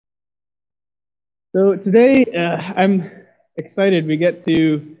So today, I'm excited we get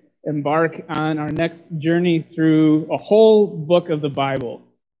to embark on our next journey through a whole book of the Bible.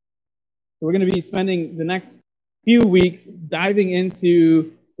 So we're going to be spending the next few weeks diving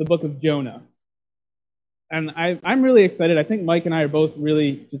into the book of Jonah. And I'm really excited. I think Mike and I are both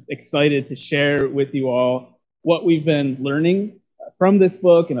really just excited to share with you all what we've been learning from this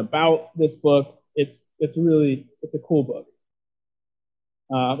book and about this book. It's a cool book.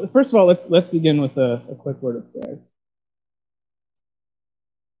 First of all, let's begin with a quick word of prayer.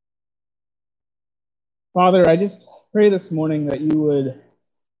 Father, I just pray this morning that you would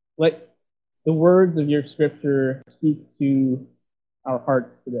let the words of your scripture speak to our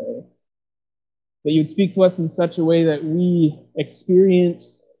hearts today. That you'd speak to us in such a way that we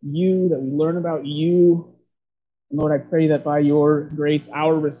experience you, that we learn about you. And Lord, I pray that by your grace,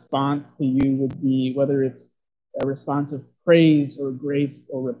 our response to you would be, whether it's a response of praise or grace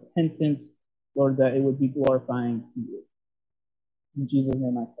or repentance, Lord, that it would be glorifying to you. In Jesus'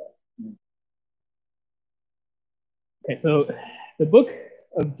 name I pray. Amen. Okay, so the book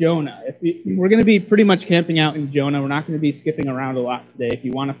of Jonah. We're going to be pretty much camping out in Jonah. We're not going to be skipping around a lot today. If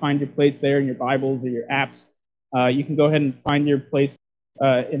you want to find your place there in your Bibles or your apps, you can go ahead and find your place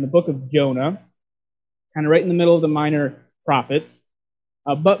in the book of Jonah, kind of right in the middle of the minor prophets.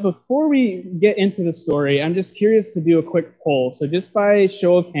 But before we get into the story, I'm just curious to do a quick poll. So just by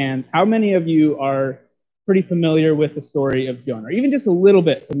show of hands, how many of you are pretty familiar with the story of Jonah, or even just a little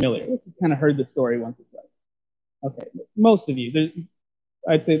bit familiar? You've kind of heard the story once or twice. Okay, most of you.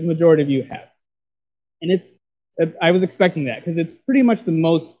 I'd say the majority of you have. And I was expecting that because it's pretty much the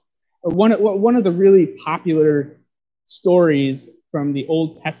most, or one of the really popular stories from the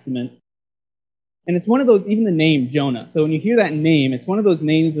Old Testament. And it's one of those, even the name Jonah. So when you hear that name, it's one of those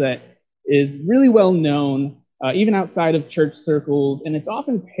names that is really well known, even outside of church circles. And it's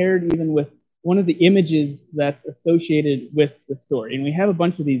often paired even with one of the images that's associated with the story. And we have a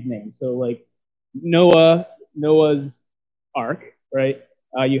bunch of these names. So like Noah's Ark, right?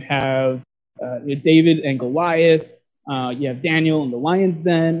 You have David and Goliath. You have Daniel and the lion's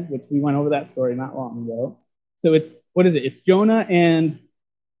den, which we went over that story not long ago. So what is it? It's Jonah and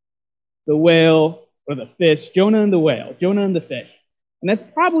the whale, or the fish. Jonah and the whale. Jonah and the fish. And that's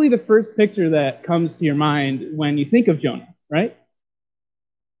probably the first picture that comes to your mind when you think of Jonah, right?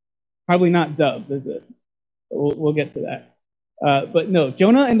 Probably not Dove, is it? We'll get to that. But no,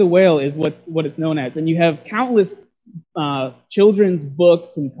 Jonah and the whale is what it's known as. And you have countless children's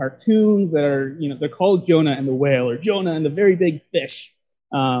books and cartoons that are, they're called Jonah and the whale, or Jonah and the very big fish.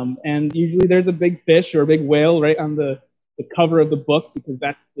 And usually there's a big fish or a big whale right on the cover of the book, because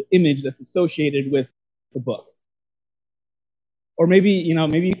that's the image that's associated with the book. Or maybe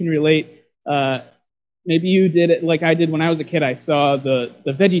you can relate. Maybe you did it like I did when I was a kid. I saw the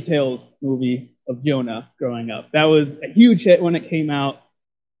VeggieTales movie of Jonah growing up. That was a huge hit when it came out.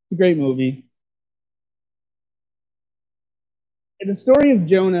 It's a great movie. The story of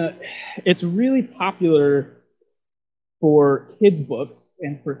Jonah, it's really popular for kids' books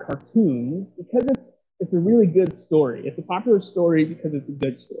and for cartoons because it's a really good story. It's a popular story because it's a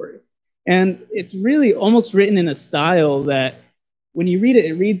good story. And it's really almost written in a style that when you read it,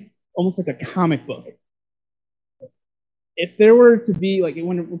 it reads almost like a comic book. If there were to be, like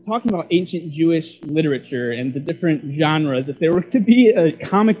when we're talking about ancient Jewish literature and the different genres, if there were to be a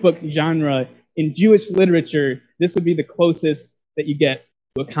comic book genre in Jewish literature, this would be the closest that you get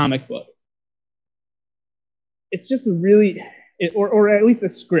to a comic book. It's just a really, or at least a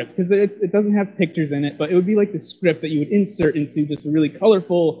script, because it doesn't have pictures in it, but it would be like the script that you would insert into just a really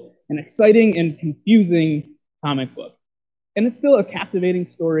colorful and exciting and confusing comic book. And it's still a captivating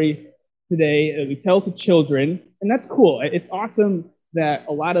story today that we tell to children, and that's cool. It's awesome that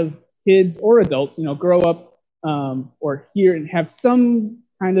a lot of kids or adults, grow up or hear and have some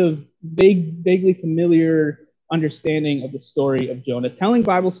kind of vaguely familiar understanding of the story of Jonah. Telling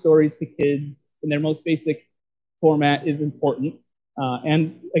Bible stories to kids in their most basic format is important.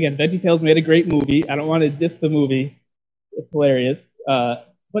 And again, VeggieTales made a great movie. I don't want to diss the movie. It's hilarious.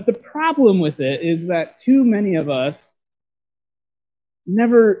 But the problem with it is that too many of us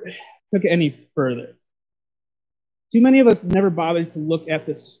never took it any further. Too many of us never bothered to look at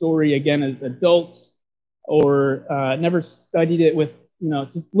this story again as adults, or never studied it with,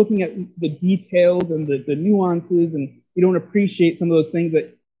 just looking at the details and the nuances, and you don't appreciate some of those things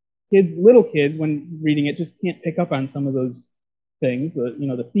that little kids, when reading it, just can't pick up on some of those things,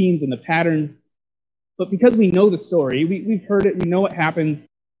 the themes and the patterns. But because we know the story, we've heard it, we know what happens,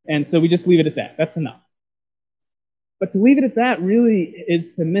 and so we just leave it at that. That's enough. But to leave it at that really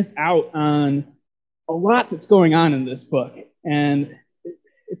is to miss out on a lot that's going on in this book. And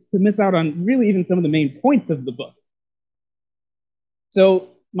it's to miss out on really even some of the main points of the book. So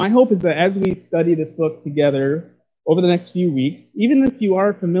my hope is that as we study this book together over the next few weeks, even if you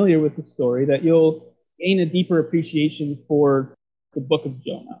are familiar with the story, that you'll gain a deeper appreciation for the book of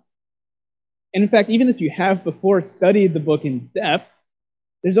Jonah. And in fact, even if you have before studied the book in depth,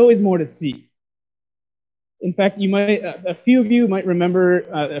 there's always more to see. In fact, a few of you might remember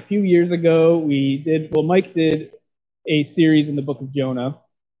a few years ago, Mike did a series in the book of Jonah.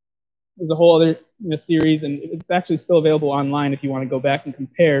 There's a whole other series, and it's actually still available online if you want to go back and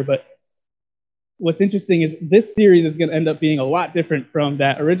compare. But what's interesting is this series is going to end up being a lot different from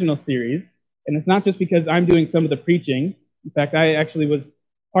that original series. And it's not just because I'm doing some of the preaching. In fact, I actually was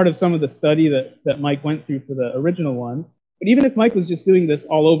part of some of the study that Mike went through for the original one. But even if Mike was just doing this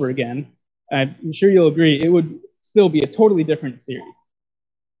all over again, I'm sure you'll agree, it would still be a totally different series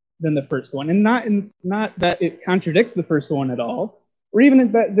than the first one. And not that it contradicts the first one at all, or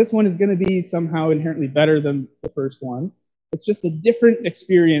even that this one is going to be somehow inherently better than the first one. It's just a different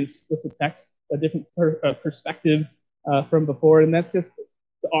experience with the text, a different perspective from before. And that's just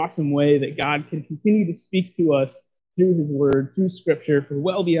the awesome way that God can continue to speak to us through his word, through scripture, for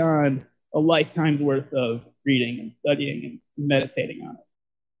well beyond a lifetime's worth of reading and studying and meditating on it.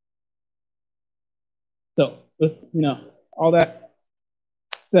 So, with all that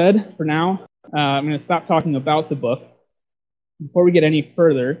said, for now, I'm going to stop talking about the book. Before we get any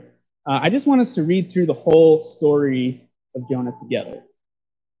further, I just want us to read through the whole story of Jonah together.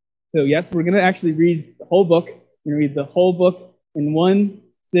 So yes, we're going to actually read the whole book. We're going to read the whole book in one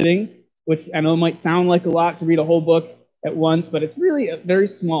sitting, which I know might sound like a lot to read a whole book at once, but it's really a very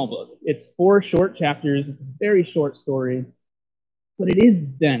small book. It's 4 short chapters. It's a very short story, but it is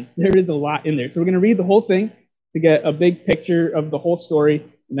dense. There is a lot in there. So we're going to read the whole thing to get a big picture of the whole story,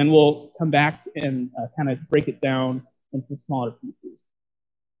 and then we'll come back and kind of break it down into smaller pieces.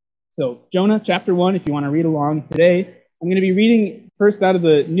 So Jonah chapter 1, if you want to read along today, I'm going to be reading first out of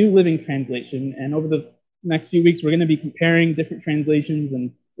the New Living Translation, and over the next few weeks, we're going to be comparing different translations,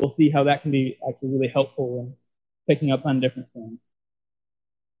 and we'll see how that can be actually really helpful in picking up on different things.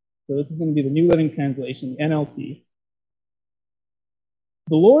 So this is going to be the New Living Translation, NLT.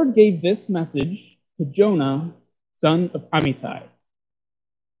 The Lord gave this message to Jonah, son of Amittai.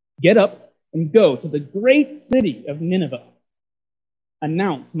 Get up and go to the great city of Nineveh.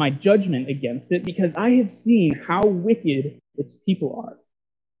 Announce my judgment against it, because I have seen how wicked its people are.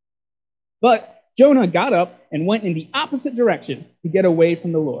 But Jonah got up and went in the opposite direction to get away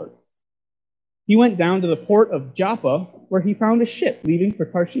from the Lord. He went down to the port of Joppa, where he found a ship leaving for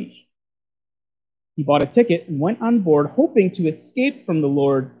Tarshish. He bought a ticket and went on board, hoping to escape from the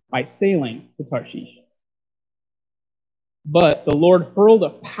Lord by sailing to Tarshish. But the Lord hurled a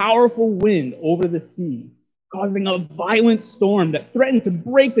powerful wind over the sea, causing a violent storm that threatened to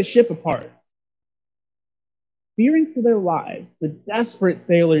break the ship apart. Fearing for their lives, the desperate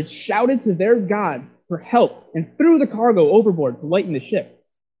sailors shouted to their God for help and threw the cargo overboard to lighten the ship.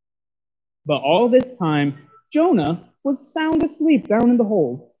 But all this time, Jonah was sound asleep down in the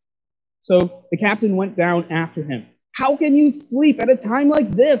hold. So the captain went down after him. "How can you sleep at a time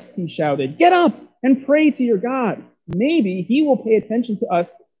like this?" he shouted. "Get up and pray to your God. Maybe he will pay attention to us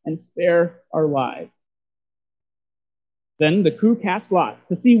and spare our lives." Then the crew cast lots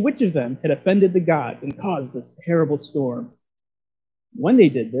to see which of them had offended the gods and caused this terrible storm. When they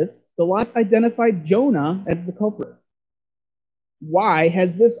did this, the lots identified Jonah as the culprit. "Why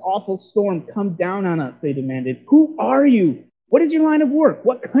has this awful storm come down on us?" they demanded. "Who are you? What is your line of work?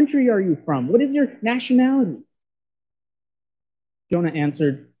 What country are you from? What is your nationality?" Jonah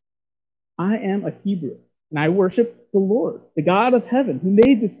answered, "I am a Hebrew, and I worship the Lord, the God of heaven, who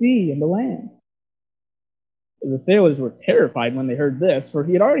made the sea and the land." The sailors were terrified when they heard this, for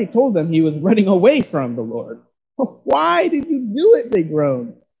he had already told them he was running away from the Lord. "Why did you do it?" they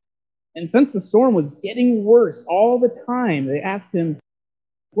groaned. And since the storm was getting worse all the time, they asked him,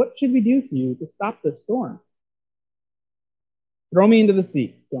 "What should we do for you to stop this storm?" "Throw me into the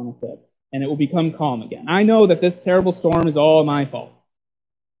sea," Jonah said, "and it will become calm again. I know that this terrible storm is all my fault."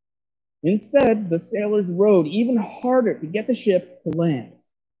 Instead, the sailors rowed even harder to get the ship to land.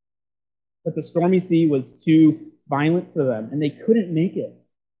 But the stormy sea was too violent for them, and they couldn't make it.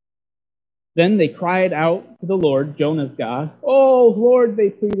 Then they cried out to the Lord, Jonah's God. "Oh, Lord," they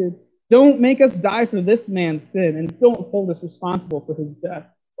pleaded, "don't make us die for this man's sin, and don't hold us responsible for his death.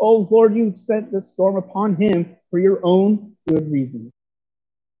 Oh, Lord, you sent this storm upon him for your own good reasons."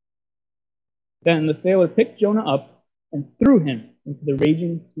 Then the sailor picked Jonah up and threw him into the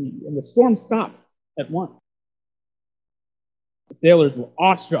raging sea, and the storm stopped at once. The sailors were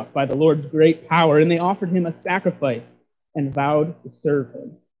awestruck by the Lord's great power, and they offered him a sacrifice and vowed to serve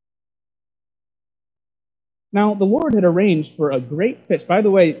him. Now, the Lord had arranged for a great fish. By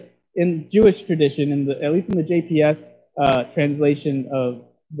the way, in Jewish tradition, at least in the JPS translation of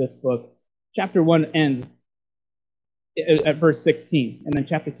this book, chapter 1 ends at verse 16, and then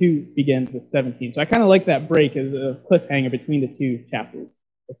chapter 2 begins with 17. So I kind of like that break as a cliffhanger between the two chapters.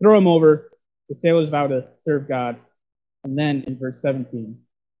 They throw him over, the sailors vow to serve God, and then in verse 17,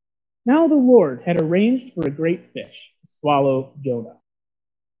 now the Lord had arranged for a great fish to swallow Jonah.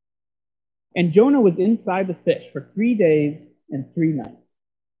 And Jonah was inside the fish for 3 days and 3 nights.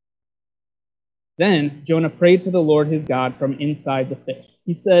 Then Jonah prayed to the Lord his God from inside the fish.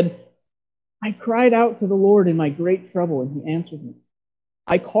 He said, I cried out to the Lord in my great trouble, and he answered me.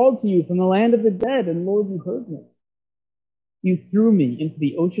 I called to you from the land of the dead, and Lord, you heard me. You threw me into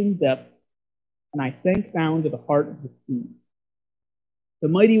the ocean depths, and I sank down to the heart of the sea. The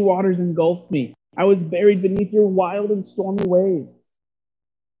mighty waters engulfed me. I was buried beneath your wild and stormy waves.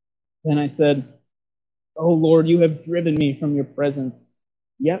 Then I said, O Lord, you have driven me from your presence,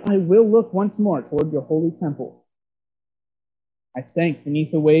 yet I will look once more toward your holy temple. I sank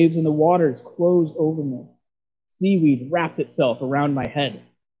beneath the waves, and the waters closed over me. Seaweed wrapped itself around my head.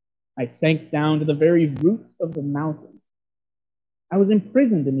 I sank down to the very roots of the mountain. I was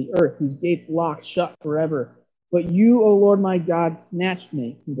imprisoned in the earth, whose gates locked shut forever. But you, O Lord my God, snatched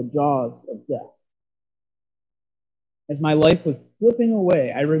me from the jaws of death. As my life was slipping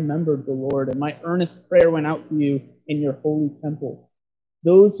away, I remembered the Lord, and my earnest prayer went out to you in your holy temple.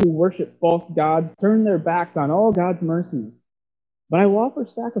 Those who worship false gods turn their backs on all God's mercies. But I will offer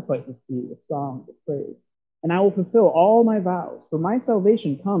sacrifices to you with songs of praise, and I will fulfill all my vows, for my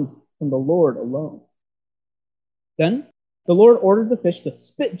salvation comes from the Lord alone. Then the Lord ordered the fish to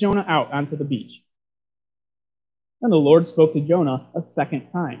spit Jonah out onto the beach. And the Lord spoke to Jonah a second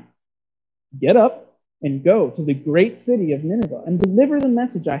time. Get up and go to the great city of Nineveh and deliver the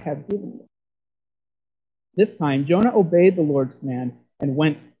message I have given you. This time Jonah obeyed the Lord's command and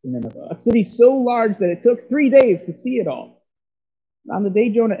went to Nineveh, a city so large that it took 3 days to see it all. On the day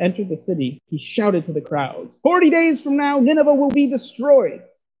Jonah entered the city, he shouted to the crowds, 40 days from now, Nineveh will be destroyed.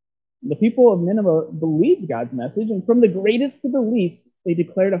 And the people of Nineveh believed God's message, and from the greatest to the least, they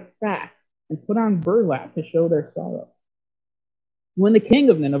declared a fast and put on burlap to show their sorrow. When the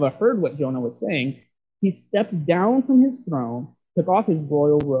king of Nineveh heard what Jonah was saying, he stepped down from his throne, took off his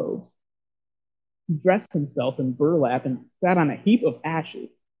royal robes. He dressed himself in burlap and sat on a heap of ashes.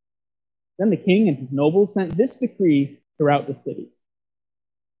 Then the king and his nobles sent this decree throughout the city.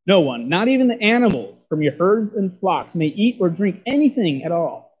 No one, not even the animals from your herds and flocks, may eat or drink anything at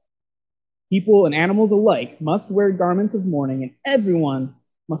all. People and animals alike must wear garments of mourning, and everyone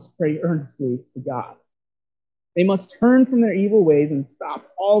must pray earnestly to God. They must turn from their evil ways and stop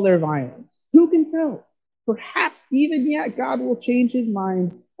all their violence. Who can tell? Perhaps even yet God will change his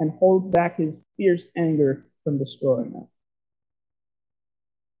mind and hold back his fierce anger from destroying us.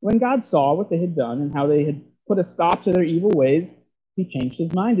 When God saw what they had done and how they had put a stop to their evil ways, he changed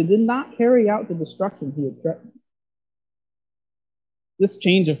his mind and did not carry out the destruction he had threatened. This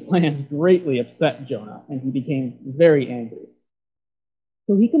change of plans greatly upset Jonah, and he became very angry.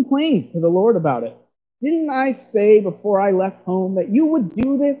 So he complained to the Lord about it. Didn't I say before I left home that you would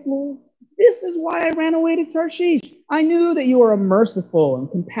do this, Lord? This is why I ran away to Tarshish. I knew that you are a merciful and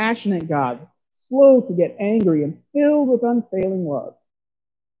compassionate God, slow to get angry and filled with unfailing love.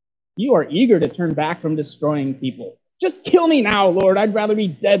 You are eager to turn back from destroying people. Just kill me now, Lord. I'd rather be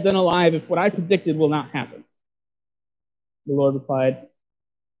dead than alive if what I predicted will not happen. The Lord replied,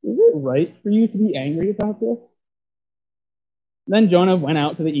 is it right for you to be angry about this? Then Jonah went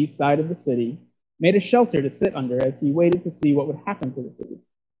out to the east side of the city, made a shelter to sit under as he waited to see what would happen to the city.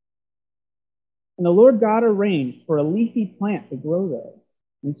 And the Lord God arranged for a leafy plant to grow there,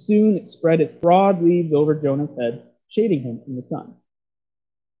 and soon it spread its broad leaves over Jonah's head, shading him from the sun.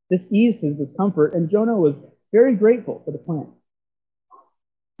 This eased his discomfort, and Jonah was very grateful for the plant.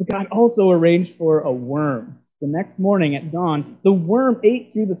 But God also arranged for a worm. The next morning at dawn, the worm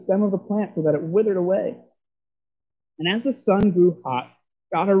ate through the stem of the plant so that it withered away. And as the sun grew hot,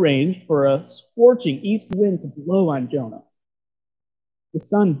 God arranged for a scorching east wind to blow on Jonah. The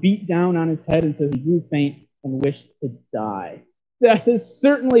sun beat down on his head until he grew faint and wished to die. Death is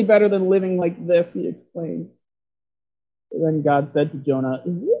certainly better than living like this, he exclaimed. But then God said to Jonah,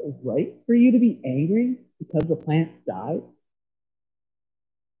 is it right for you to be angry because the plant died?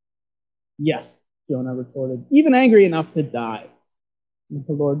 Yes, Jonah retorted, even angry enough to die. And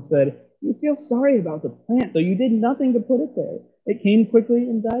the Lord said, you feel sorry about the plant, though you did nothing to put it there. It came quickly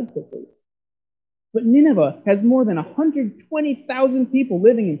and died quickly. But Nineveh has more than 120,000 people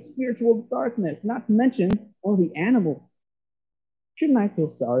living in spiritual darkness, not to mention all the animals. Shouldn't I feel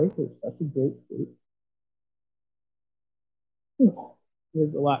sorry for such a great city?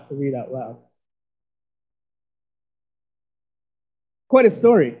 There's a lot to read out loud. Quite a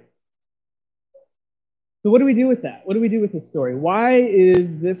story. So what do we do with that? What do we do with this story? Why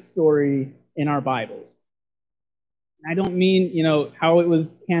is this story in our Bibles? I don't mean, how it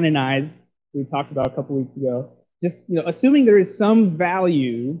was canonized, we talked about a couple weeks ago. Just, assuming there is some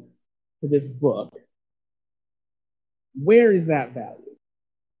value to this book, where is that value?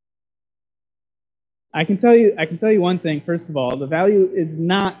 I can tell you one thing, first of all, the value is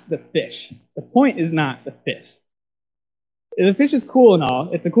not the fish. The point is not the fish. The fish is cool and all.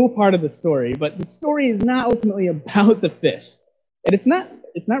 It's a cool part of the story, but the story is not ultimately about the fish. And it's not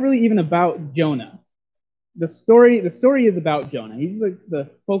really even about Jonah. The story is about Jonah. He's the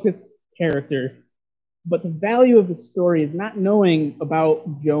focused character, but the value of the story is not knowing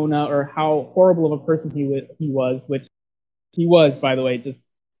about Jonah or how horrible of a person he was, which he was, by the way. Just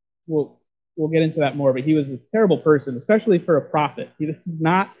we'll get into that more, but he was a terrible person, especially for a prophet. This is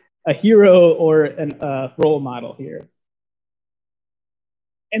not a hero or a role model here.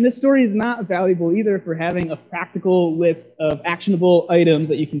 And this story is not valuable either for having a practical list of actionable items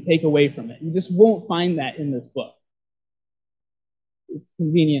that you can take away from it. You just won't find that in this book. It's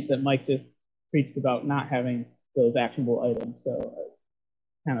convenient that Mike just preached about not having those actionable items, so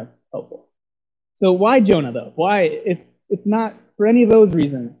it's kind of helpful. So why Jonah, though? Why? It's not for any of those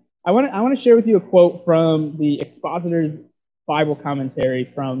reasons. I want to share with you a quote from the Expositor's Bible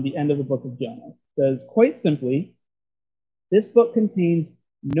commentary from the end of the book of Jonah. It says, quite simply, this book contains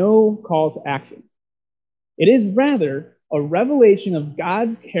no call to action. It is rather a revelation of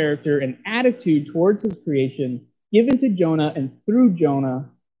God's character and attitude towards his creation given to Jonah and through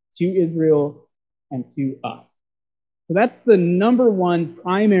Jonah to Israel and to us. So that's the number one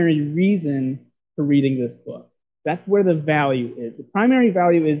primary reason for reading this book. That's where the value is. The primary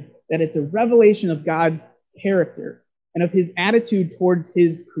value is that it's a revelation of God's character and of his attitude towards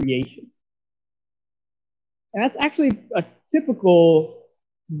his creation. And that's actually a typical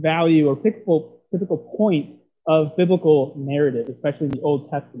value or typical point of biblical narrative, especially in the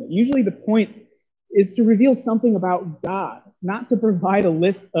Old Testament. Usually the point is to reveal something about God, not to provide a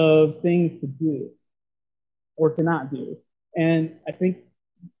list of things to do or to not do. And I think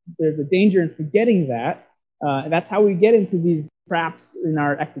there's a danger in forgetting that. And that's how we get into these traps in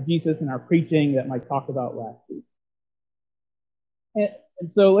our exegesis and our preaching that Mike talked about last week.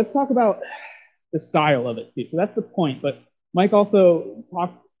 And so let's talk about the style of it too. So that's the point. But Mike also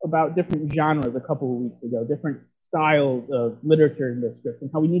talked about different genres a couple of weeks ago, different styles of literature in this script,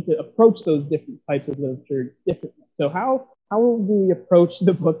 and how we need to approach those different types of literature differently. So how do we approach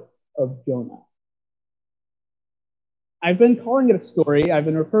the book of Jonah? I've been calling it a story. I've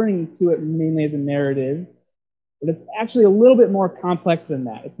been referring to it mainly as a narrative, but it's actually a little bit more complex than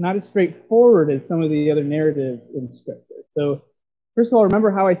that. It's not as straightforward as some of the other narratives in Scripture. So first of all,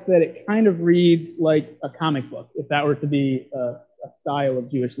 remember how I said it kind of reads like a comic book, if that were to be a style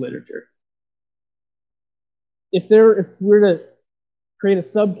of Jewish literature. If we were to create a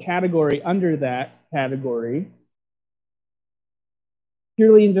subcategory under that category,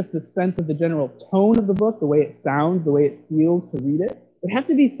 purely in just the sense of the general tone of the book, the way it sounds, the way it feels to read it, it would have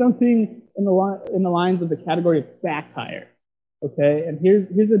to be something in the lines of the category of satire. Okay, and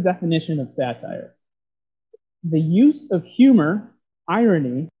here's a definition of satire: the use of humor,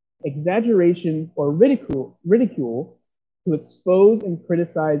 irony, exaggeration, or ridicule to expose and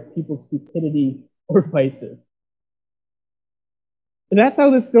criticize people's stupidity or vices. And that's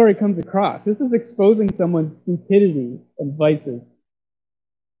how this story comes across. This is exposing someone's stupidity and vices.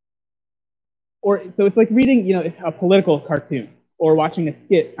 So it's like reading, a political cartoon or watching a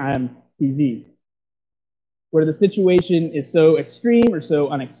skit on TV, where the situation is so extreme or so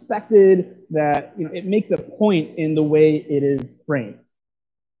unexpected that it makes a point in the way it is framed.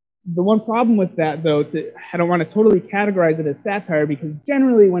 The one problem with that, though, I don't want to totally categorize it as satire, because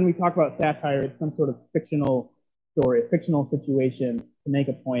generally when we talk about satire, it's some sort of fictional story, a fictional situation to make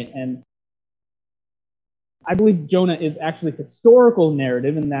a point. And I believe Jonah is actually historical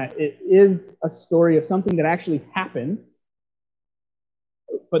narrative in that it is a story of something that actually happened.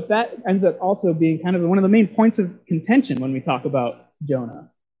 But that ends up also being kind of one of the main points of contention when we talk about Jonah.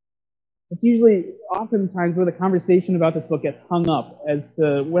 It's usually oftentimes where the conversation about this book gets hung up as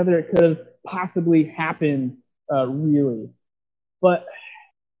to whether it could have possibly happened really. But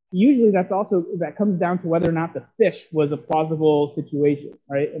usually that comes down to whether or not the fish was a plausible situation,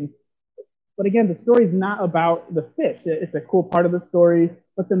 right? But again, the story is not about the fish. It's a cool part of the story,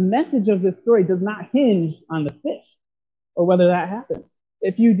 but the message of this story does not hinge on the fish or whether that happened.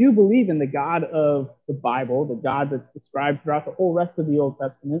 If you do believe in the God of the Bible, the God that's described throughout the whole rest of the Old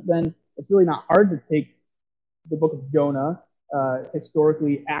Testament, then it's really not hard to take the book of Jonah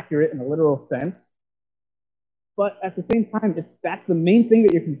historically accurate in a literal sense. But at the same time, if that's the main thing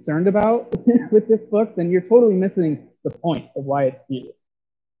that you're concerned about with this book, then you're totally missing the point of why it's here.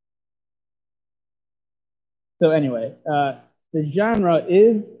 So anyway, the genre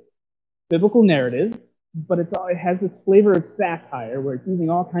is biblical narrative, but it has this flavor of satire where it's using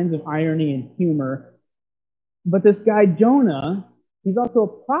all kinds of irony and humor. But this guy Jonah, he's also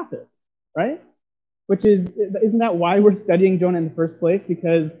a prophet, right? Isn't that why we're studying Jonah in the first place?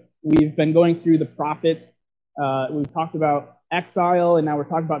 Because we've been going through the prophets. We've talked about exile, and now we're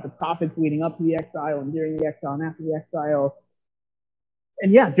talking about the prophets leading up to the exile and during the exile and after the exile.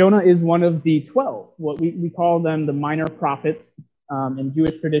 And yeah, Jonah is one of the 12. What we call them the minor prophets. In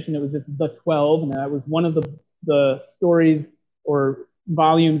Jewish tradition, it was just the 12, and that was one of the stories or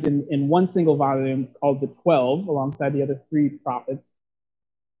volumes in one single volume called the 12, alongside the other 3 prophets.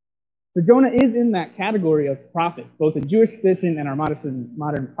 So Jonah is in that category of prophets, both in Jewish tradition and our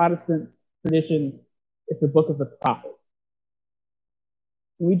modern Protestant tradition. It's a book of the prophets.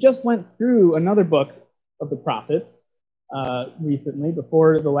 And we just went through another book of the prophets recently,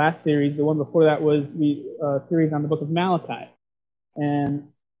 before the last series. The one before that was the series on the book of Malachi. And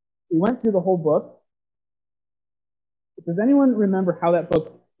we went through the whole book. Does anyone remember how that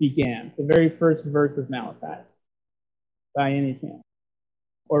book began? The very first verse of Malachi, by any chance?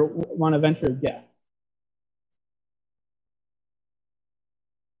 Or want to venture a guess?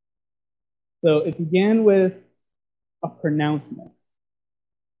 So it began with a pronouncement.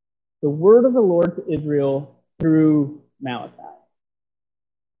 The word of the Lord to Israel through Malachi.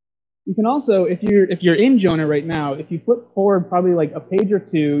 You can also, if you're in Jonah right now, if you flip forward probably like a page or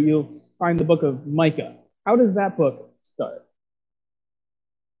 2, you'll find the book of Micah. How does that book start?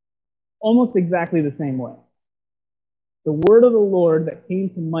 Almost exactly the same way. The word of the Lord that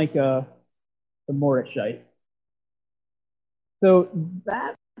came to Micah, the Moreshite. So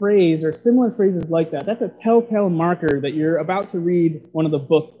that phrase, or similar phrases like that, that's a telltale marker that you're about to read one of the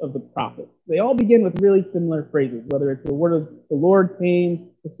books of the prophets. They all begin with really similar phrases, whether it's the word of the Lord came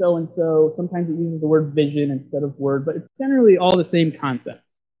to so-and-so. Sometimes it uses the word vision instead of word, but it's generally all the same concept.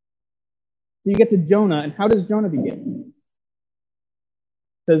 So you get to Jonah, and how does Jonah begin?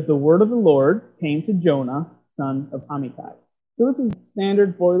 It says, the word of the Lord came to Jonah, son of Amittai. So this is a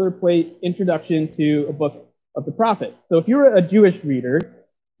standard boilerplate introduction to a book of the prophets. So if you're a Jewish reader,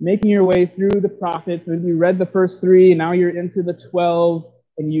 making your way through the prophets, maybe you read the first 3, and now you're into the 12,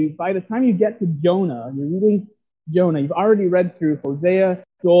 and by the time you get to Jonah, you're reading Jonah, you've already read through Hosea,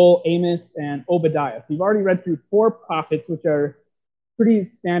 Joel, Amos, and Obadiah. So you've already read through 4 prophets, which are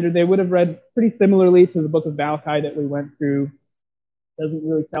pretty standard. They would have read pretty similarly to the book of Malachi that we went through. It doesn't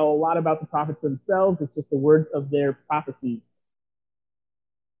really tell a lot about the prophets themselves. It's just the words of their prophecy.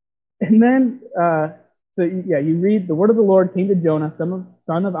 And then, you read, the word of the Lord came to Jonah,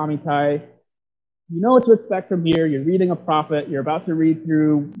 son of Amittai. You know what to expect from here. You're reading a prophet. You're about to read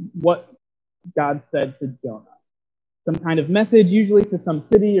through what God said to Jonah. Some kind of message, usually to some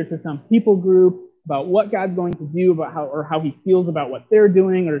city or to some people group, about what God's going to do, about how he feels about what they're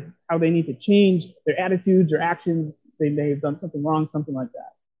doing, or how they need to change their attitudes or actions. They may have done something wrong, something like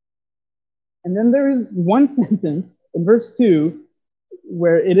that. And then there's one sentence in verse 2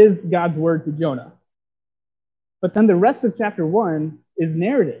 where it is God's word to Jonah. But then the rest of chapter 1 is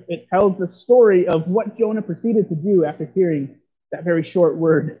narrative. It tells the story of what Jonah proceeded to do after hearing that very short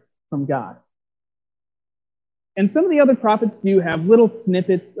word from God. And some of the other prophets do have little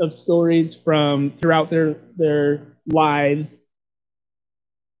snippets of stories from throughout their lives.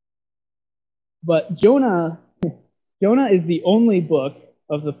 But Jonah is the only book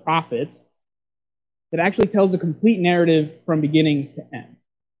of the prophets that actually tells a complete narrative from beginning to end.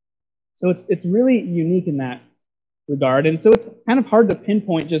 So it's really unique in that regard. And so it's kind of hard to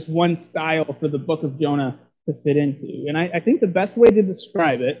pinpoint just one style for the book of Jonah to fit into. And I think the best way to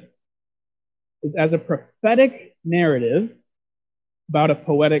describe it is as a prophetic narrative about a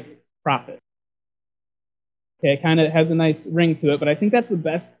poetic prophet. Okay, it kind of has a nice ring to it, but I think that's the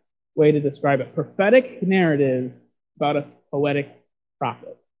best way to describe it. Prophetic narrative about a poetic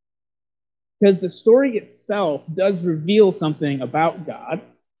prophet. Because the story itself does reveal something about God,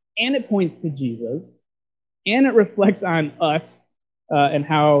 and it points to Jesus, and it reflects on us and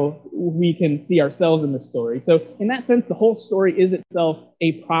how we can see ourselves in the story. So in that sense, the whole story is itself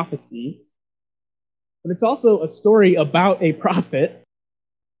a prophecy, but it's also a story about a prophet.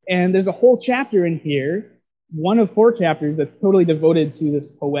 And there's a whole chapter in here, one of 4 chapters, that's totally devoted to this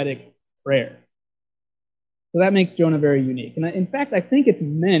poetic prayer. So that makes Jonah very unique. And in fact, I think it's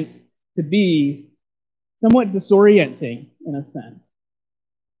meant to be somewhat disorienting in a sense.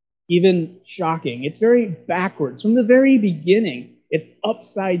 even shocking. It's very backwards. From the very beginning, it's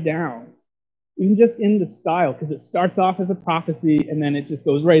upside down, even just in the style, because it starts off as a prophecy and then it just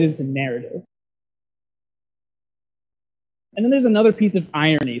goes right into narrative. And then there's another piece of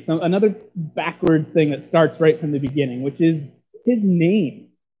irony, another backwards thing that starts right from the beginning, which is his name.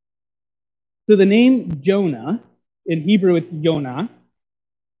 So the name Jonah, in Hebrew it's Yonah,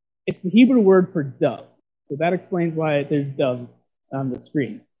 it's the Hebrew word for dove. So that explains why there's doves on the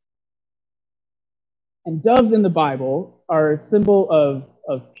screen. And doves in the Bible are a symbol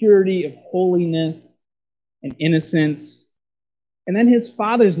of purity, of holiness, and innocence. And then his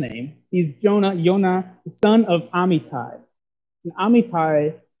father's name, he's Jonah, the son of Amittai. And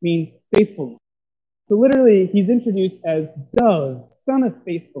Amittai means faithfulness. So literally, he's introduced as Dove, son of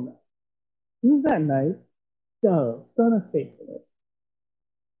faithfulness. Isn't that nice? Dove, son of faithfulness.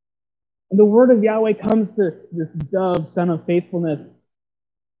 And the word of Yahweh comes to this dove, son of faithfulness.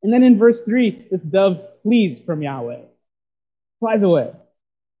 And then in verse 3, this dove flees from Yahweh, flies away.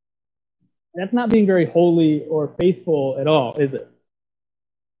 And that's not being very holy or faithful at all, is it?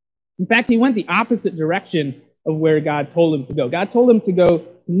 In fact, he went the opposite direction of where God told him to go. God told him to go to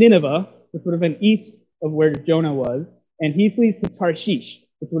Nineveh, which would have been east of where Jonah was, and he flees to Tarshish,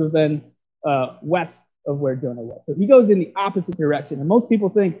 which would have been west of where Jonah was. So he goes in the opposite direction. And most people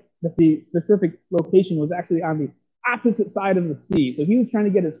think that the specific location was actually on the opposite side of the sea. So he was trying to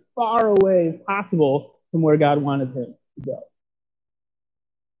get as far away as possible from where God wanted him to go.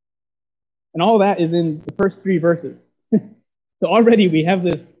 And all that is in the first 3 verses. So already we have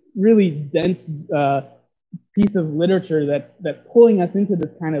this really dense piece of literature that's pulling us into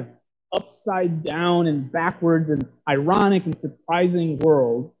this kind of upside down and backwards and ironic and surprising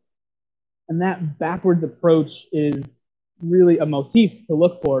world. And that backwards approach is really a motif to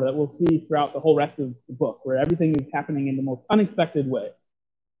look for that we'll see throughout the whole rest of the book, where everything is happening in the most unexpected way.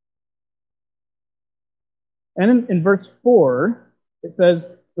 And in verse 4, it says,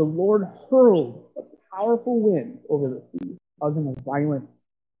 the Lord hurled a powerful wind over the sea, causing a violent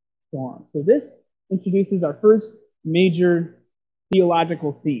storm. So this introduces our first major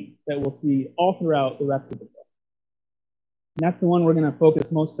theological theme that we'll see all throughout the rest of the book. And that's the one we're going to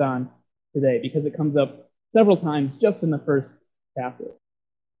focus most on today, because it comes up several times just in the first chapter.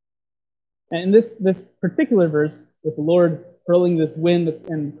 And this particular verse, with the Lord hurling this wind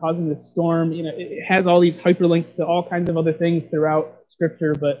and causing this storm, it has all these hyperlinks to all kinds of other things throughout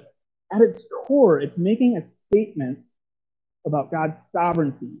Scripture, but at its core, it's making a statement about God's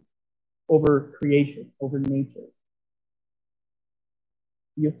sovereignty over creation, over nature.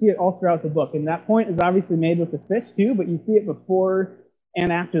 You'll see it all throughout the book. And that point is obviously made with the fish too, but you see it before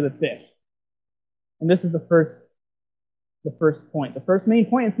and after the fish. And this is the first point. The first main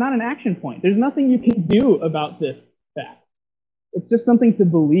point, it's not an action point. There's nothing you can do about this fact. It's just something to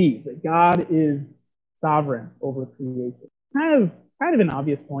believe, that God is sovereign over creation. Kind of an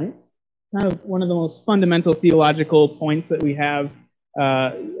obvious point. Kind of one of the most fundamental theological points that we have.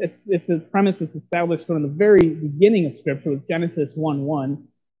 It's a premise that's established from the very beginning of Scripture with Genesis 1:1,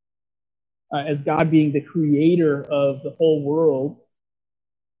 as God being the creator of the whole world.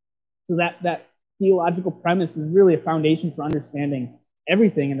 So that theological premise is really a foundation for understanding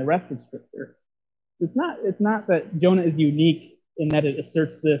everything in the rest of Scripture. It's not that Jonah is unique in that it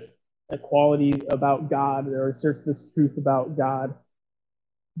asserts this quality about God or asserts this truth about God,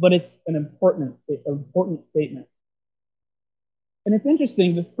 but it's an important statement. And it's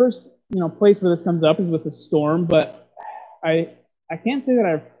interesting, the first place where this comes up is with the storm, but I can't say that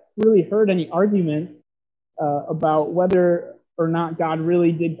I've really heard any arguments about whether or not God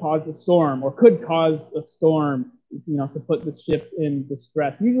really did cause the storm or could cause a storm, to put the ship in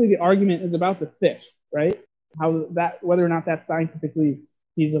distress. Usually the argument is about the fish, right? Whether or not that's scientifically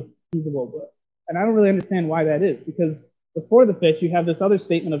feasible. And I don't really understand why that is, because before the fish, you have this other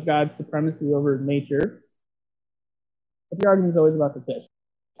statement of God's supremacy over nature. But the argument is always about the fish.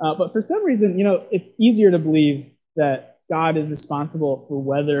 But for some reason, it's easier to believe that God is responsible for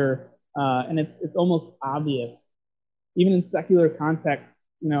weather, and it's almost obvious. Even in secular context,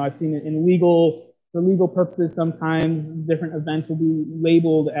 I've seen it for legal purposes, sometimes different events will be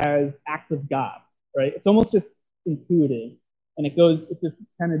labeled as acts of God, right? It's almost just intuitive, and it just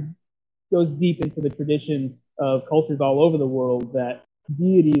kind of goes deep into the tradition of cultures all over the world that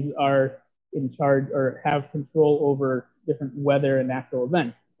deities are in charge or have control over different weather and natural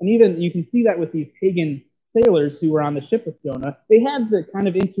events. And even you can see that with these pagan sailors who were on the ship with Jonah. They had the kind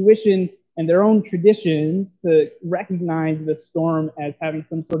of intuition and their own traditions to recognize the storm as having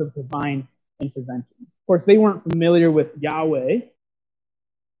some sort of divine intervention. Of course, they weren't familiar with Yahweh,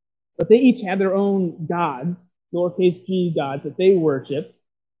 but they each had their own gods, lowercase g gods, that they worshipped.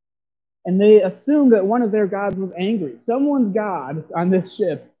 And they assumed that one of their gods was angry. Someone's god on this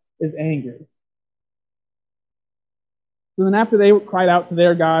ship is angry. So then after they cried out to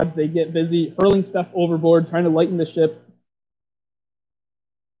their gods, they get busy hurling stuff overboard, trying to lighten the ship.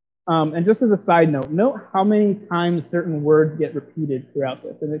 And just as a side note, note how many times certain words get repeated throughout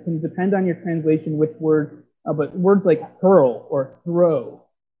this. And it can depend on your translation which word, but words like hurl or throw,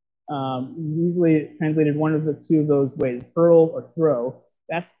 usually translated one of the two of those ways, hurl or throw.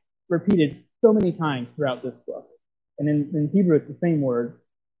 That's repeated so many times throughout this book. And in Hebrew, it's the same word.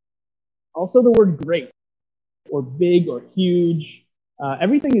 Also the word great, or big, or huge.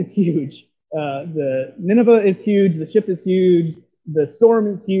 Everything is huge. The Nineveh is huge, the ship is huge, the storm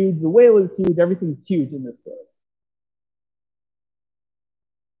is huge, the whale is huge, everything's huge in this book.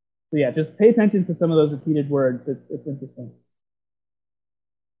 So yeah, just pay attention to some of those repeated words. It's interesting.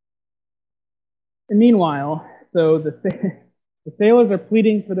 And meanwhile, so the sailors are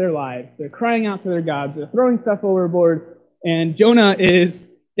pleading for their lives. They're crying out to their gods. They're throwing stuff overboard. And Jonah is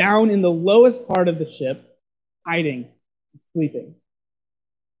down in the lowest part of the ship, hiding, sleeping.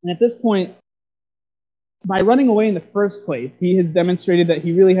 And at this point, by running away in the first place, he has demonstrated that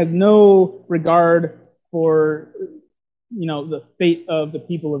he really has no regard for, the fate of the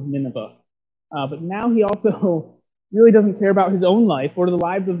people of Nineveh. But now he also really doesn't care about his own life or the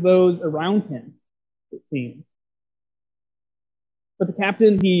lives of those around him, it seems. But the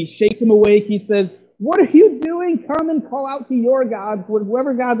captain, he shakes him awake. He says, "What are you doing? Come and call out to your God,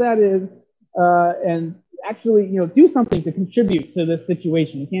 whoever God that is, and actually, do something to contribute to this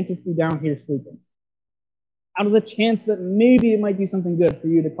situation. You can't just be down here sleeping. Out of the chance that maybe it might do something good for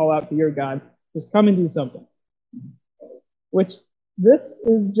you to call out to your God, just come and do something." Which this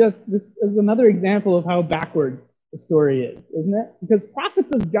is another example of how backwards the story is, isn't it? Because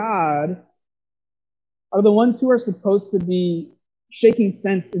prophets of God are the ones who are supposed to be shaking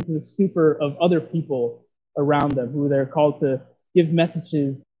sense into the stupor of other people around them, who they're called to give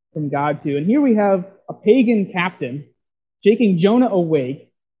messages from God to. And here we have a pagan captain shaking Jonah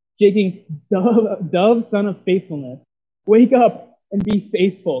awake, shaking Dove, son of faithfulness, wake up and be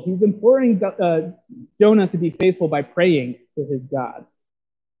faithful. He's imploring Jonah to be faithful by praying to his God.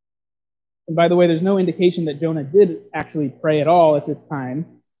 And by the way, there's no indication that Jonah did actually pray at all at this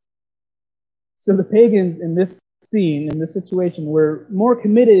time. So the pagans in this scene, in this situation, were more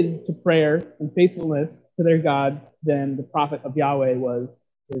committed to prayer and faithfulness to their God than the prophet of Yahweh was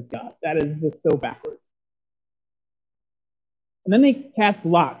his God. That is just so backwards. And then they cast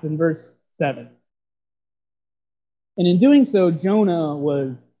lots in verse 7. And in doing so, Jonah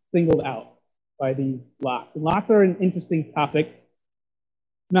was singled out by these lots. And lots are an interesting topic.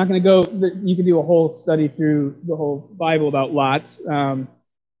 I'm not going to go, you can do a whole study through the whole Bible about lots.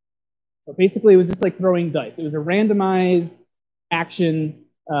 But basically, it was just like throwing dice. It was a randomized action.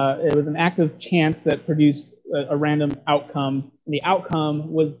 It was an act of chance that produced a random outcome. And the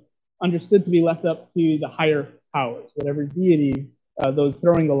outcome was understood to be left up to the higher powers, whatever deity those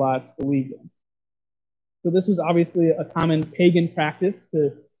throwing the lots believed in. So this was obviously a common pagan practice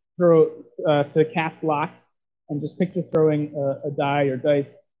to cast lots, and just picture throwing a die or dice,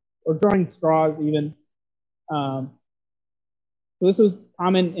 or drawing straws even. So this was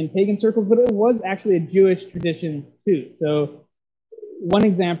common in pagan circles, but it was actually a Jewish tradition too. So one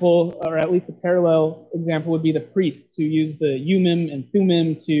example, or at least a parallel example, would be the priests who used the Urim and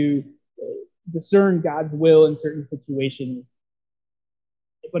Thummim to discern God's will in certain situations.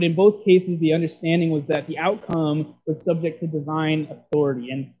 But in both cases, the understanding was that the outcome was subject to divine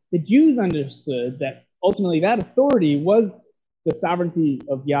authority. And the Jews understood that ultimately that authority was the sovereignty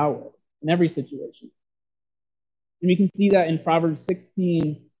of Yahweh in every situation. And we can see that in Proverbs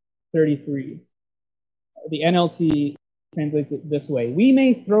 16:33. The NLT translates it this way: "We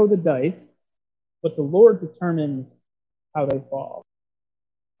may throw the dice, but the Lord determines how they fall."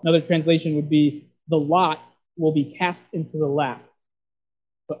 Another translation would be, "The lot will be cast into the lap,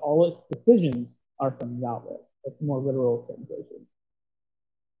 but all its decisions are from Yahweh." That's a more literal translation.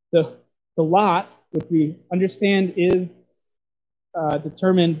 So the lot, which we understand is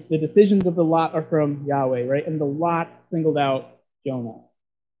determined, the decisions of the lot are from Yahweh, right? And the lot singled out Jonah.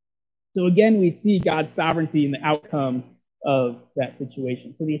 So again, we see God's sovereignty in the outcome of that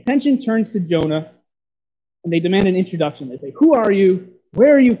situation. So the attention turns to Jonah, and they demand an introduction. They say, "Who are you?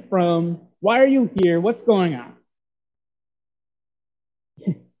 Where are you from? Why are you here? What's going on?"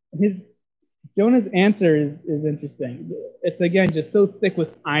 Jonah's answer is interesting. It's, again, just so thick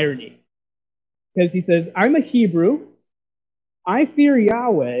with irony. Because he says, "I'm a Hebrew. I fear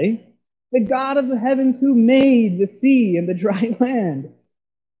Yahweh, the God of the heavens who made the sea and the dry land."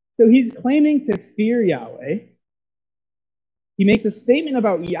 So he's claiming to fear Yahweh. He makes a statement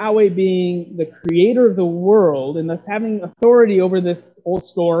about Yahweh being the creator of the world and thus having authority over this whole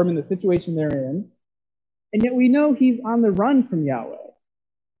storm and the situation they're in. And yet we know he's on the run from Yahweh.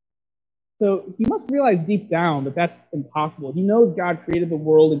 So he must realize deep down that that's impossible. He knows God created the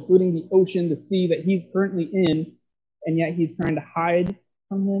world, including the ocean, the sea that he's currently in, and yet he's trying to hide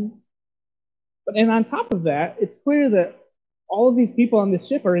from him. And on top of that, it's clear that all of these people on this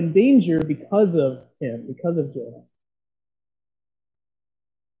ship are in danger because of him, because of Jonah.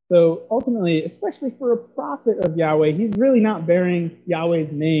 So ultimately, especially for a prophet of Yahweh, he's really not bearing Yahweh's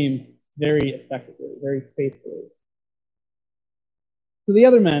name very effectively, very faithfully. So the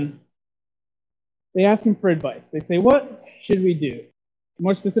other men, they ask him for advice. They say, what should we do?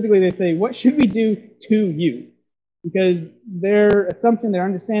 More specifically, they say, what should we do to you? Because their assumption, their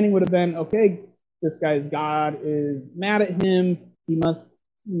understanding would have been, okay, this guy's God is mad at him. He must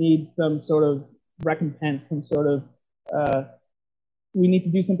need some sort of recompense, some sort of, we need to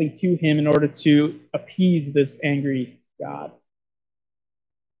do something to him in order to appease this angry God.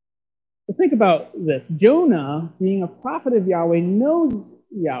 But think about this. Jonah, being a prophet of Yahweh, knows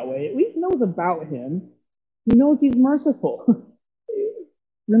Yahweh, at least knows about him. He knows he's merciful.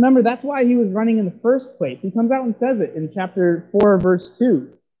 Remember, that's why he was running in the first place. He comes out and says it in chapter 4, verse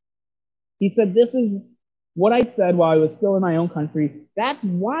 2. He said, this is what I said while I was still in my own country. That's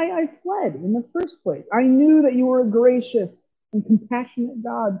why I fled in the first place. I knew that you were a gracious and compassionate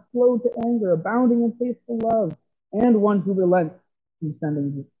God, slow to anger, abounding in faithful love, and one who relents from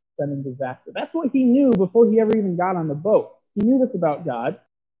sending disaster. That's what he knew before he ever even got on the boat. He knew this about God.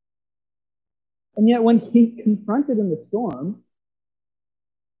 And yet when he's confronted in the storm,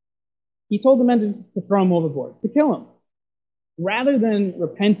 he told the men to throw him overboard, to kill him, rather than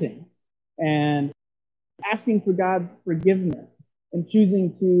repenting and asking for God's forgiveness and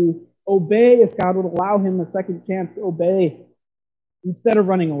choosing to obey if God would allow him a second chance to obey instead of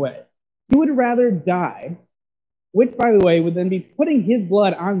running away. He would rather die, which, by the way, would then be putting his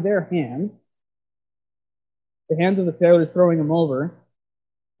blood on their hands, the hands of the sailors throwing him over.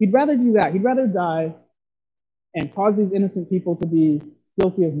 He'd rather do that. He'd rather die and cause these innocent people to be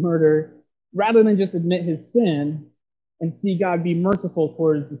guilty of murder rather than just admit his sin and see God be merciful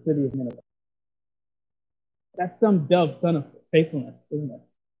towards the city of Nineveh. That's some dove son of faithfulness, isn't it?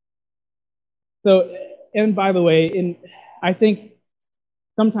 So, and by the way, I think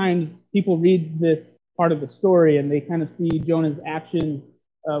sometimes people read this part of the story and they kind of see Jonah's action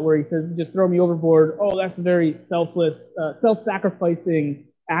where he says, just throw me overboard. Oh, that's a very selfless, self-sacrificing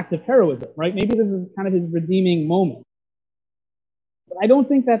act of heroism, right? Maybe this is kind of his redeeming moment. But I don't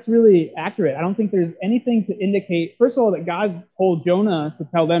think that's really accurate. I don't think there's anything to indicate, first of all, that God told Jonah to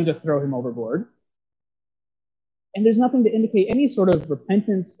tell them to throw him overboard. And there's nothing to indicate any sort of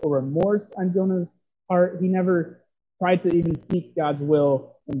repentance or remorse on Jonah's part. He never tried to even seek God's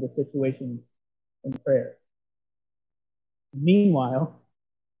will in the situation in prayer. Meanwhile,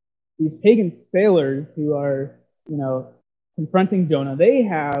 these pagan sailors who are, confronting Jonah, they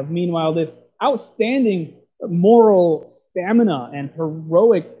have, meanwhile, this outstanding moral stamina and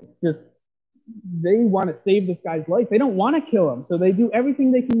heroic, they want to save this guy's life. They don't want to kill him, so they do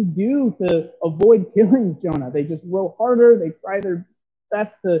everything they can do to avoid killing Jonah. They just row harder. They try their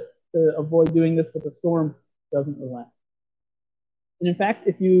best to avoid doing this, but the storm doesn't relent. And in fact,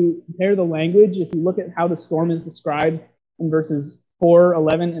 if you compare the language, if you look at how the storm is described in verses 4,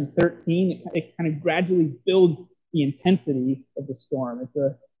 11, and 13, it kind of gradually builds the intensity of the storm. It's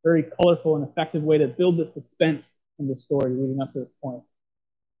a very colorful and effective way to build the suspense in the story leading up to this point.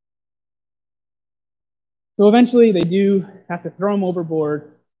 So eventually they do have to throw him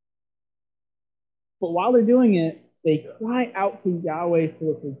overboard. But while they're doing it, they cry out to Yahweh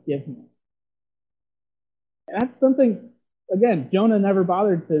for forgiveness. And that's something, again, Jonah never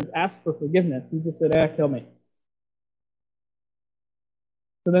bothered to ask for forgiveness. He just said, kill me.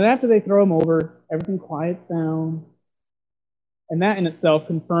 So then after they throw him over, everything quiets down. And that in itself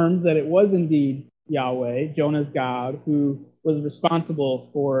confirms that it was indeed Yahweh, Jonah's God, who was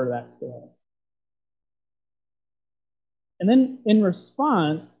responsible for that storm. And then in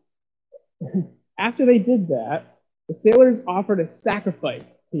response, after they did that, the sailors offered a sacrifice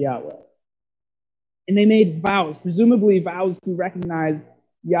to Yahweh. And they made vows, presumably vows to recognize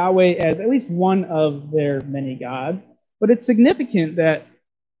Yahweh as at least one of their many gods. But it's significant that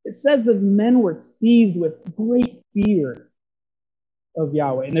it says that men were seized with great fear of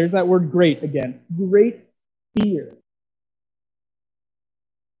Yahweh. And there's that word great again, great fear.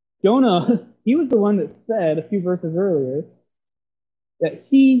 Jonah, he was the one that said a few verses earlier that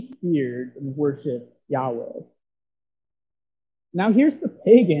he feared and worshiped Yahweh. Now here's the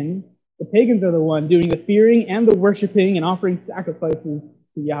pagans The pagans are the one doing the fearing and the worshiping and offering sacrifices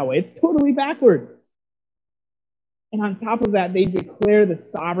to Yahweh. It's totally backwards. And on top of that, they declare the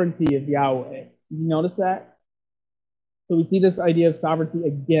sovereignty of Yahweh. You notice that? So we see this idea of sovereignty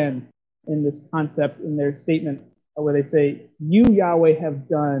again in this concept in their statement where they say, "You, Yahweh, have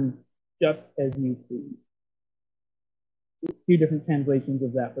done just as you please." A few different translations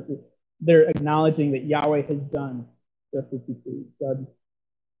of that, but they're acknowledging that Yahweh has done just as he please, done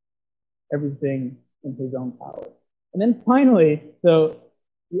everything in his own power. And then finally, so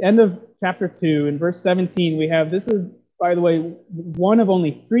the end of chapter 2, in verse 17, we have, this is, by the way, one of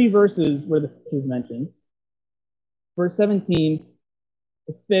only 3 verses where the fish is mentioned. Verse 17,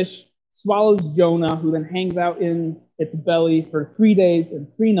 the fish swallows Jonah, who then hangs out in its belly for 3 days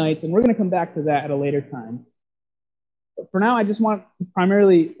and 3 nights, and we're going to come back to that at a later time. But for now, I just want to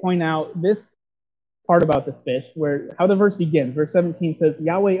primarily point out this part about the fish, where how the verse begins. Verse 17 says,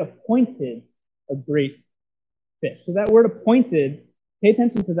 Yahweh appointed a great fish. So that word appointed, pay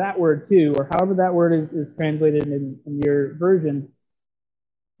attention to that word too, or however that word is translated in your version.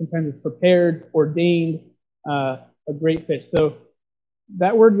 Sometimes it's prepared, ordained, a great fish. So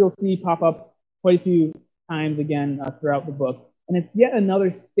that word you'll see pop up quite a few times again throughout the book. And it's yet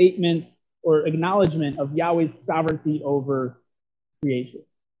another statement or acknowledgement of Yahweh's sovereignty over creation.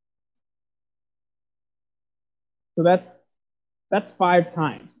 So that's 5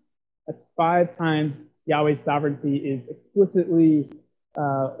 times. That's 5 times Yahweh's sovereignty is explicitly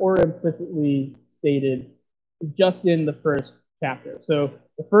or implicitly stated just in the first chapter. So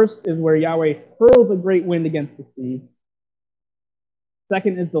the first is where Yahweh hurls a great wind against the sea.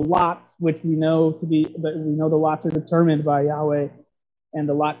 Second is the lots, which we know the lots are determined by Yahweh, and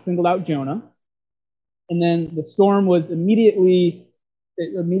the lot singled out Jonah. And then the storm was immediately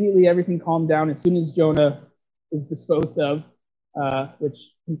everything calmed down as soon as Jonah is disposed of, which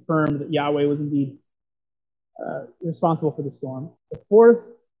confirmed that Yahweh was indeed responsible for the storm. The fourth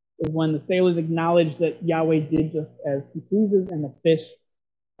is when the sailors acknowledge that Yahweh did just as he pleases, and the fish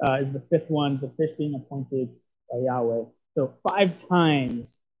is the 5th one, the fish being appointed by Yahweh. So 5 times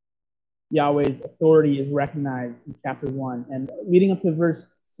Yahweh's authority is recognized in chapter 1. And leading up to verse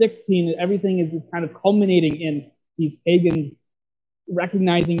 16, everything is kind of culminating in these pagans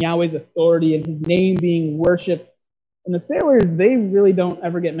recognizing Yahweh's authority and his name being worshipped. And the sailors, they really don't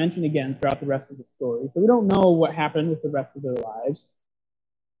ever get mentioned again throughout the rest of the story. So we don't know what happened with the rest of their lives.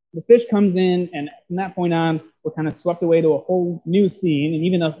 The fish comes in, and from that point on, we're kind of swept away to a whole new scene, and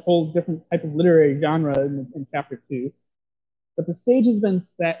even a whole different type of literary genre in chapter 2. But the stage has been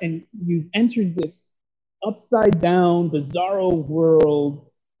set, and you've entered this upside-down, bizarro world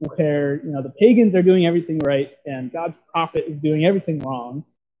where the pagans are doing everything right, and God's prophet is doing everything wrong.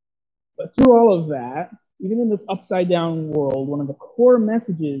 But through all of that, even in this upside-down world, one of the core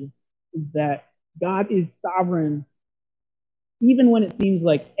messages is that God is sovereign, even when it seems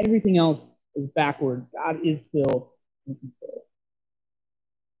like everything else is backward. God is still in control.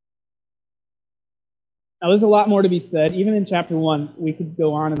 Now, there's a lot more to be said. Even in chapter 1, we could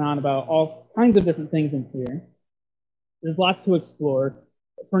go on and on about all kinds of different things in here. There's lots to explore.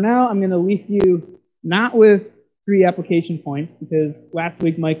 But for now, I'm going to leave you not with 3 application points, because last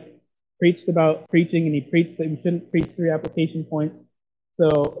week Mike preached about preaching, and he preached that we shouldn't preach 3 application points.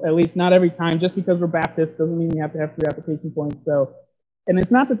 So at least not every time. Just because we're Baptist doesn't mean we have to have 3 application points. So, and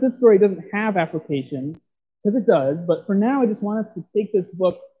it's not that this story doesn't have application, because it does. But for now, I just want us to take this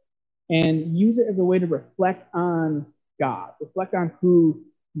book and use it as a way to reflect on God, reflect on who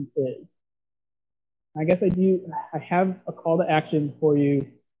he is. I guess I have a call to action for you,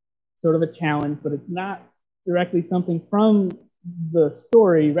 sort of a challenge, but it's not directly something from the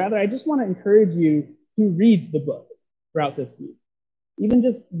story. Rather, I just want to encourage you to read the book throughout this week. Even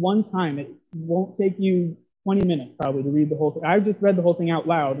just one time. It won't take you 20 minutes probably to read the whole thing. I've just read the whole thing out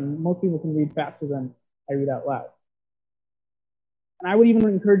loud, and most people can read faster than I read out loud. And I would even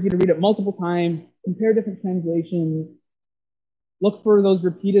encourage you to read it multiple times, compare different translations, look for those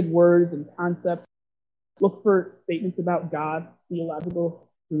repeated words and concepts, look for statements about God, theological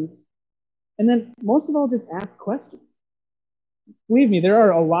truths, and then most of all, just ask questions. Believe me, there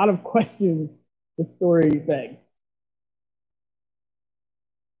are a lot of questions the story begs.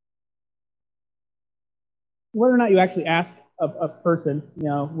 Whether or not you actually ask a person,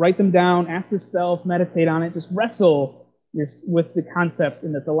 write them down, ask yourself, meditate on it, just wrestle with the concepts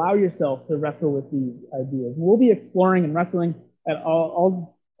in this. Allow yourself to wrestle with these ideas. We'll be exploring and wrestling at a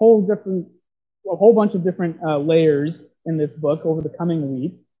whole bunch of different layers in this book over the coming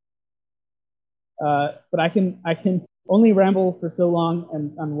weeks. But I can only ramble for so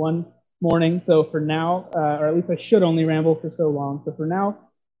long on one morning. So for now, or at least I should only ramble for so long. So for now,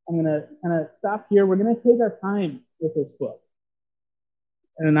 I'm going to kind of stop here. We're going to take our time with this book.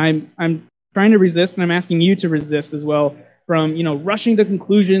 And I'm trying to resist, and I'm asking you to resist as well from, rushing to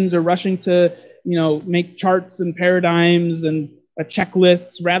conclusions or rushing to, make charts and paradigms and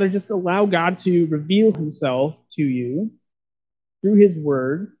checklists. Rather, just allow God to reveal himself to you through his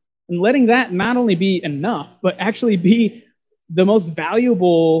word, and letting that not only be enough, but actually be the most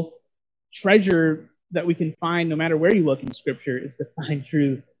valuable treasure that we can find no matter where you look in Scripture, is to find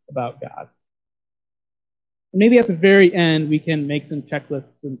truth about God. And maybe at the very end, we can make some checklists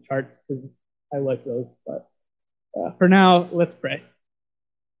and charts, because I like those. But for now, let's pray.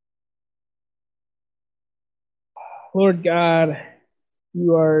 Lord God,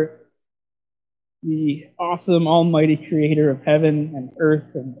 you are the awesome, almighty creator of heaven and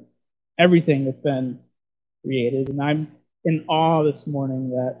earth and everything that's been created. And I'm in awe this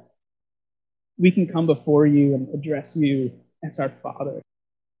morning that we can come before you and address you as our Father.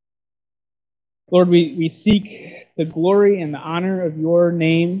 Lord, we seek the glory and the honor of your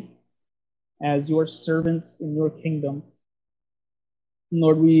name as your servants in your kingdom. And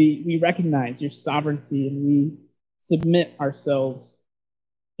Lord, we recognize your sovereignty, and we submit ourselves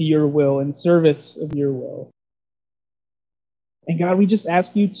to your will, in service of your will. And God, we just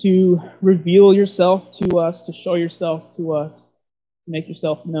ask you to reveal yourself to us, to show yourself to us, to make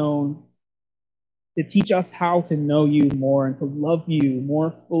yourself known, to teach us how to know you more and to love you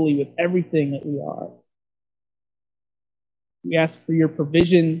more fully with everything that we are. We ask for your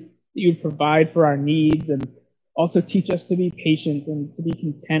provision, that you provide for our needs, and also teach us to be patient and to be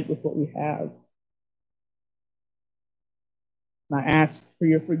content with what we have. And I ask for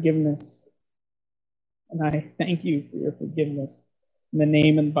your forgiveness, and I thank you for your forgiveness. In the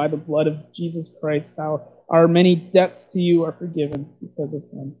name and by the blood of Jesus Christ, our many debts to you are forgiven because of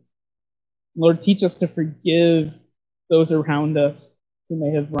him. Lord, teach us to forgive those around us who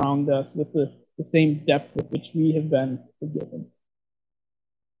may have wronged us with the same depth with which we have been forgiven.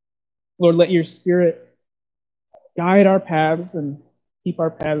 Lord, let your Spirit guide our paths and keep our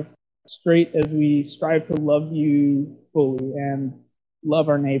paths straight as we strive to love you fully and love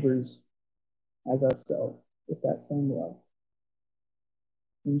our neighbors as ourselves with that same love.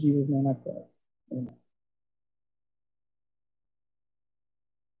 In Jesus' name I pray. Amen.